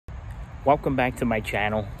Welcome back to my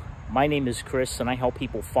channel. My name is Chris and I help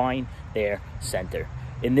people find their center.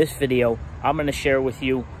 In this video, I'm going to share with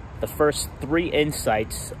you the first 3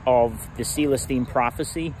 insights of the Celestine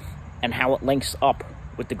Prophecy and how it links up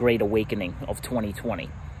with the Great Awakening of 2020.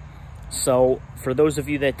 So, for those of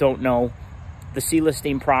you that don't know, the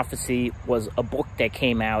Celestine Prophecy was a book that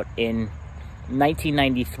came out in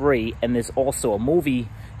 1993, and there's also a movie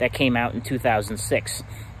that came out in 2006.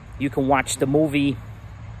 You can watch the movie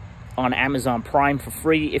on Amazon Prime for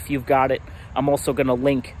free if you've got it. I'm also going to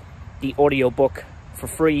link the audiobook for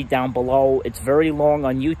free down below. It's very long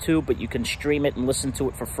on YouTube, but you can stream it and listen to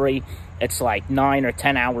it for free. It's like 9 or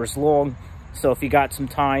 10 hours long, so if you got some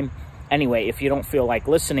time. Anyway, if you don't feel like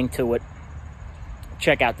listening to it,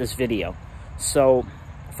 check out this video. So,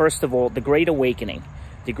 first of all, the Great Awakening.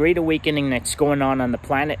 The Great Awakening that's going on the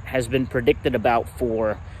planet has been predicted about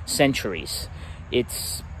for centuries.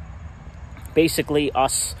 It's basically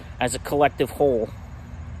us as a collective whole,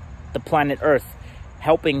 the planet Earth,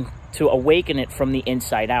 helping to awaken it from the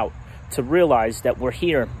inside out, to realize that we're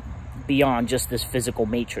here beyond just this physical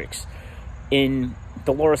matrix. In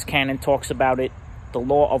Dolores Cannon talks about it, the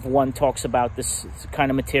Law of One talks about this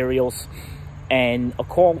kind of materials, and a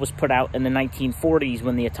call was put out in the 1940s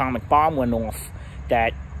when the atomic bomb went off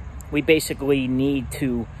that we basically need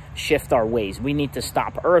to shift our ways. We need to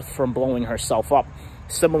stop Earth from blowing herself up,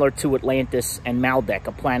 similar to Atlantis and Maldek,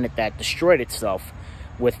 a planet that destroyed itself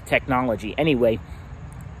with technology. Anyway,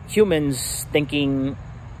 humans thinking,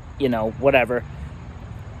 you know, whatever,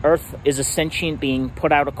 Earth is a sentient being,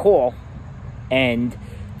 put out a call, and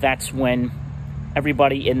that's when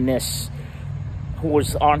everybody in this, who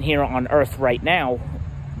was on here on Earth right now,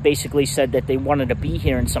 basically said that they wanted to be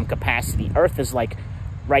here in some capacity. Earth is like,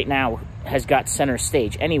 right now, has got center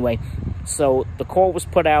stage. Anyway, so the call was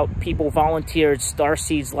put out. People volunteered,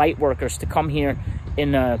 Starseeds light workers, to come here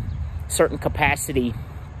in a certain capacity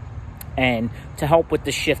and to help with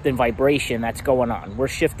the shift in vibration that's going on. We're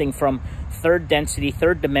shifting from 3rd density,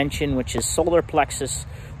 3rd dimension, which is solar plexus,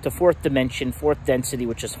 to 4th dimension, 4th density,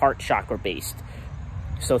 which is heart chakra based.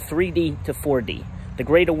 So 3D to 4D. The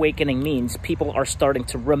Great Awakening means people are starting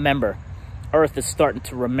to remember. Earth is starting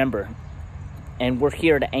to remember. And we're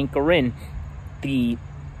here to anchor in the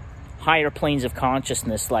higher planes of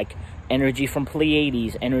consciousness, like energy from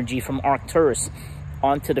Pleiades, energy from Arcturus,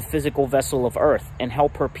 onto the physical vessel of Earth, and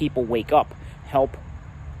help her people wake up, help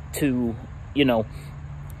to, you know,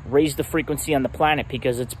 raise the frequency on the planet,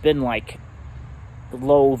 because it's been like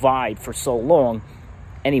low vibe for so long.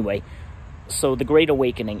 Anyway, so the Great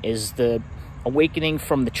Awakening is the awakening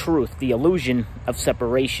from the truth, the illusion of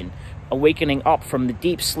separation, awakening up from the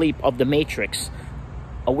deep sleep of the matrix,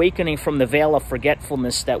 awakening from the veil of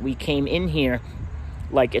forgetfulness that we came in here,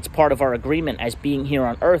 like it's part of our agreement as being here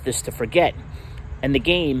on Earth is to forget, and the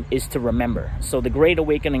game is to remember. So the Great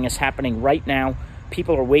Awakening is happening right now.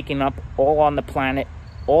 People are waking up all on the planet,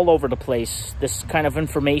 all over the place. This kind of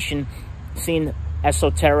information, seen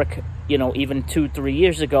esoteric, you know, even 2-3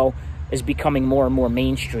 years ago, is becoming more and more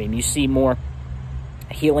mainstream. You see more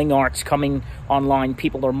healing arts coming online.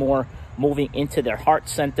 People are more moving into their heart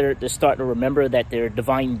center. They're starting to remember that they're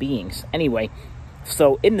divine beings. Anyway,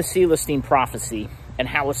 so in the Celestine Prophecy, and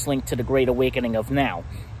how it's linked to the Great Awakening of now,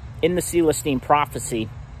 in the Celestine Prophecy,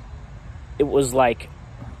 it was like,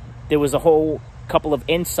 there was a whole couple of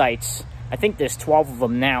insights. I think there's 12 of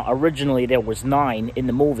them now. Originally, there was 9 in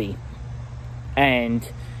the movie, and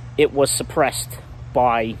it was suppressed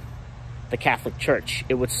by the Catholic Church.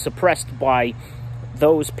 It was suppressed by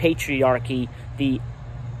those patriarchy, the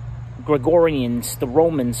Gregorians, the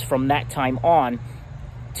Romans from that time on,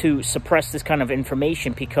 to suppress this kind of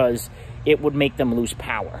information because it would make them lose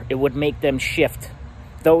power. It would make them shift.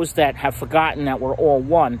 Those that have forgotten that we're all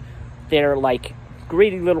one, they're like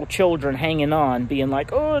greedy little children hanging on, being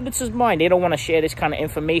like, oh, this is mine. They don't want to share this kind of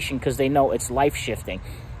information because they know it's life-shifting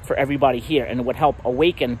for everybody here, and it would help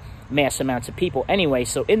awaken mass amounts of people. Anyway,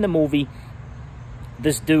 so in the movie,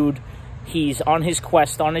 this dude, he's on his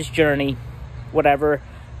quest, on his journey, whatever,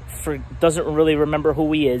 doesn't really remember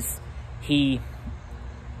who he is. He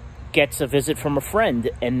gets a visit from a friend,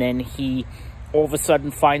 and then he all of a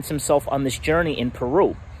sudden finds himself on this journey in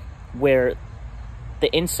Peru, where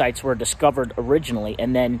the insights were discovered originally.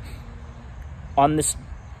 And then on this,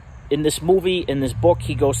 in this movie, in this book,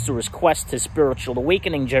 he goes through his quest, his spiritual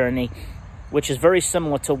awakening journey, which is very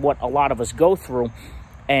similar to what a lot of us go through.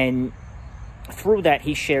 And through that,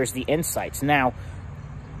 he shares the insights. Now,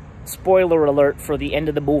 spoiler alert for the end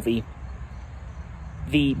of the movie,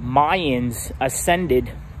 the Mayans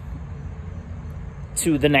ascended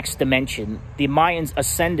to the next dimension. The Mayans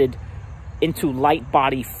ascended into light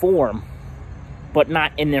body form but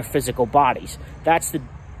not in their physical bodies. That's the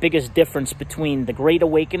biggest difference between the Great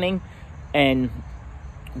Awakening and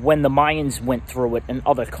when the Mayans went through it and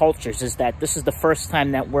other cultures, is that this is the first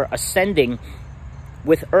time that we're ascending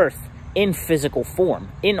with Earth in physical form,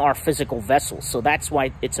 in our physical vessels. So that's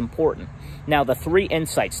why it's important. Now, the 3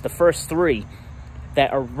 insights, the first 3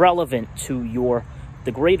 that are relevant to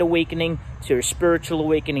the Great Awakening, to your spiritual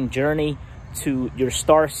awakening journey, to your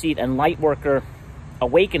starseed and lightworker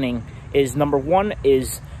awakening, is number 1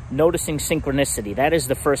 is noticing synchronicity. That is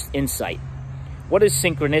the first insight. What is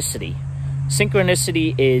synchronicity?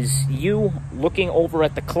 Synchronicity is you looking over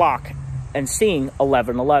at the clock and seeing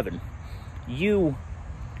 11:11. You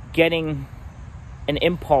getting an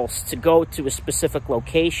impulse to go to a specific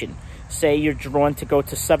location. Say you're drawn to go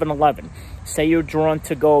to 7-Eleven. Say you're drawn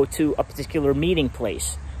to go to a particular meeting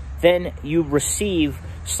place. Then you receive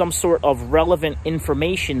some sort of relevant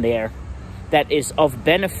information there that is of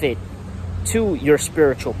benefit to your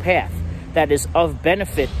spiritual path, that is of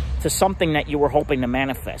benefit to something that you were hoping to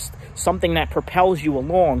manifest, something that propels you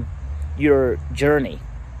along your journey.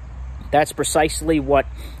 That's precisely what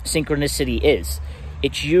synchronicity is.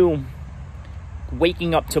 It's you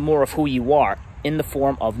waking up to more of who you are in the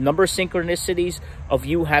form of number synchronicities, of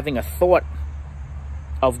you having a thought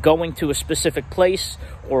of going to a specific place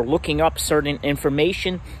or looking up certain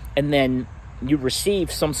information, and then you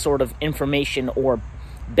receive some sort of information or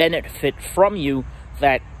benefit from you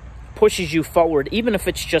that pushes you forward, even if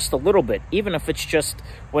it's just a little bit, even if it's just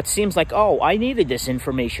what seems like, oh, I needed this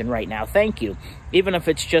information right now, thank you. Even if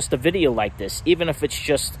it's just a video like this, even if it's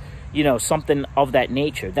just, you know, something of that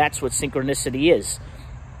nature. That's what synchronicity is.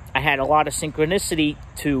 I had a lot of synchronicity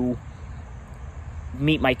to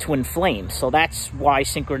meet my twin flame. So that's why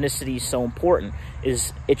synchronicity is so important,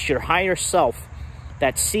 is it's your higher self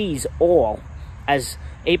that sees all. As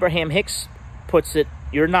Abraham Hicks puts it,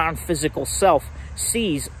 your non-physical self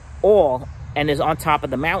sees all and is on top of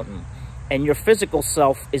the mountain. And your physical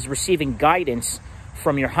self is receiving guidance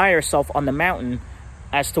from your higher self on the mountain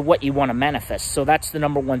as to what you want to manifest. So that's the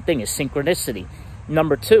number 1 thing, is synchronicity.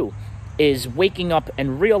 Number 2 is waking up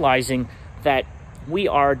and realizing that we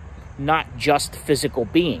are not just physical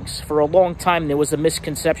beings. For a long time, there was a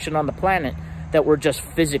misconception on the planet that we're just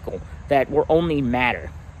physical, that we're only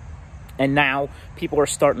matter. And now people are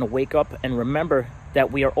starting to wake up and remember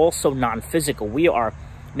that we are also non-physical. We are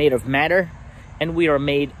made of matter, and we are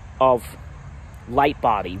made of light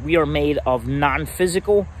body. We are made of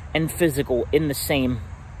non-physical and physical in the same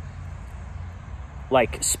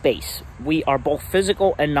space. We are both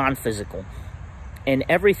physical and non-physical. And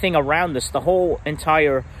everything around us, the whole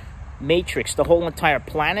entire matrix, the whole entire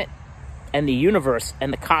planet and the universe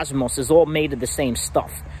and the cosmos is all made of the same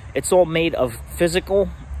stuff. It's all made of physical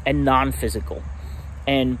and non-physical.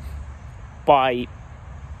 And by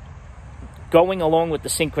going along with the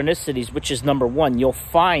synchronicities, which is number 1, you'll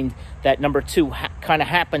find that number 2 kind of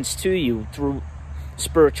happens to you through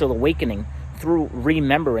spiritual awakening, through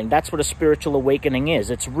remembering. That's what a spiritual awakening is.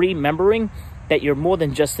 It's remembering that you're more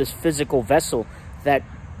than just this physical vessel, that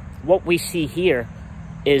what we see here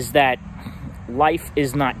is that life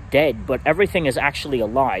is not dead, but everything is actually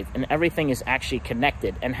alive, and everything is actually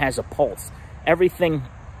connected and has a pulse. Everything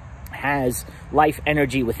has life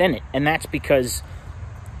energy within it, and that's because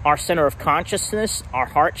our center of consciousness, our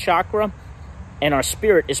heart chakra, and our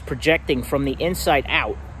spirit is projecting from the inside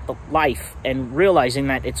out the life and realizing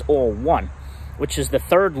that it's all one, which is the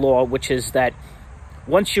 3rd law, which is that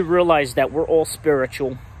once you realize that we're all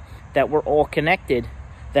spiritual, that we're all connected,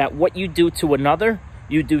 that what you do to another,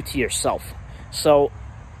 you do to yourself. So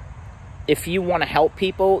if you want to help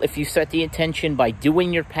people, if you set the intention by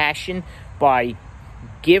doing your passion, by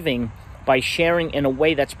giving, by sharing in a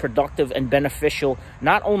way that's productive and beneficial,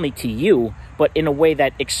 not only to you, but in a way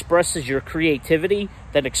that expresses your creativity,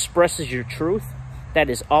 that expresses your truth, that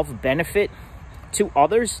is of benefit to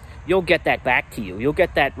others, you'll get that back to you. You'll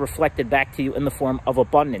get that reflected back to you in the form of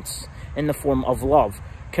abundance, in the form of love,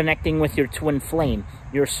 connecting with your twin flame,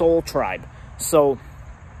 your soul tribe. So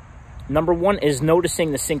number 1 is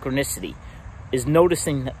noticing the synchronicity, is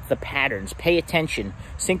noticing the patterns. Pay attention.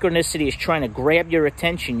 Synchronicity is trying to grab your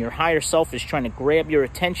attention. Your higher self is trying to grab your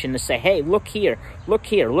attention to say, hey, look here,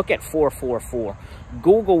 look at 444.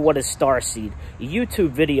 Google what is Starseed.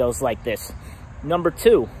 YouTube videos like this. Number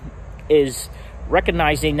 2 is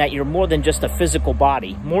recognizing that you're more than just a physical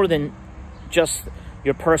body, more than just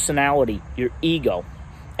your personality, your ego.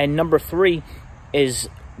 And number 3 is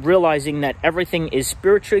realizing that everything is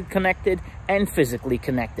spiritually connected and physically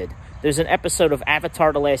connected. There's an episode of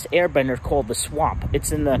Avatar: The Last Airbender called The Swamp.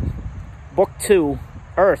 It's in the book 2,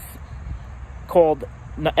 Earth, called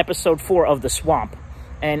episode 4 of The Swamp.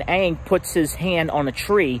 And Aang puts his hand on a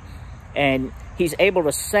tree, and he's able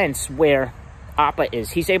to sense where Appa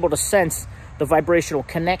is. He's able to sense the vibrational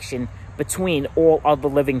connection between all of the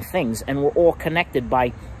living things. And we're all connected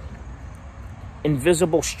by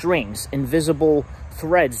invisible strings, invisible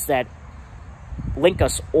threads that link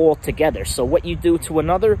us all together. So what you do to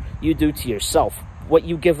another, you do to yourself. What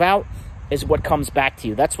you give out is what comes back to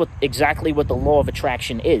you. That's exactly what the law of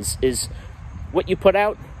attraction is what you put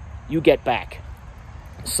out, you get back.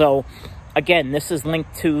 So again, this is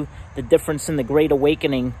linked to the difference in the Great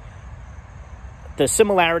Awakening, the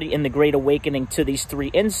similarity in the Great Awakening to these 3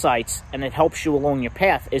 insights, and it helps you along your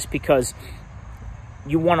path, is because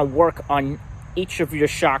you want to work on each of your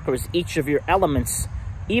chakras, each of your elements,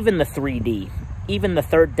 even the 3D, even the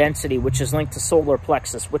 3rd density, which is linked to solar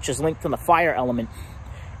plexus, which is linked to the fire element.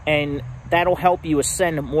 And that'll help you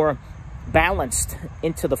ascend more balanced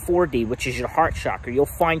into the 4D, which is your heart chakra. You'll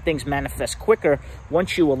find things manifest quicker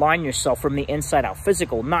once you align yourself from the inside out.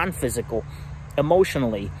 Physical, non-physical,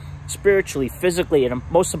 emotionally, spiritually, physically, and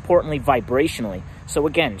most importantly, vibrationally. So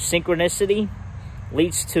again, synchronicity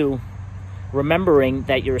leads to remembering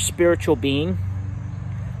that you're a spiritual being,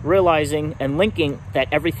 realizing and linking that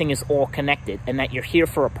everything is all connected, and that you're here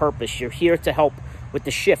for a purpose. You're here to help with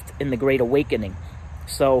the shift in the Great Awakening.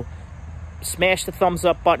 So smash the thumbs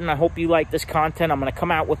up button. I hope you like this content. I'm going to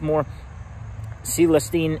come out with more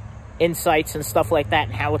Celestine insights and stuff like that,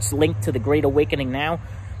 and how it's linked to the Great Awakening now.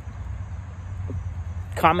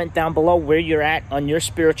 Comment down below where you're at on your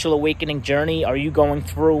spiritual awakening journey. Are you going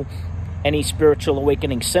through any spiritual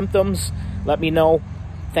awakening symptoms? Let me know.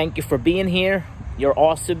 Thank you for being here. You're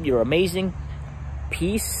awesome. You're amazing.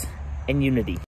 Peace and unity.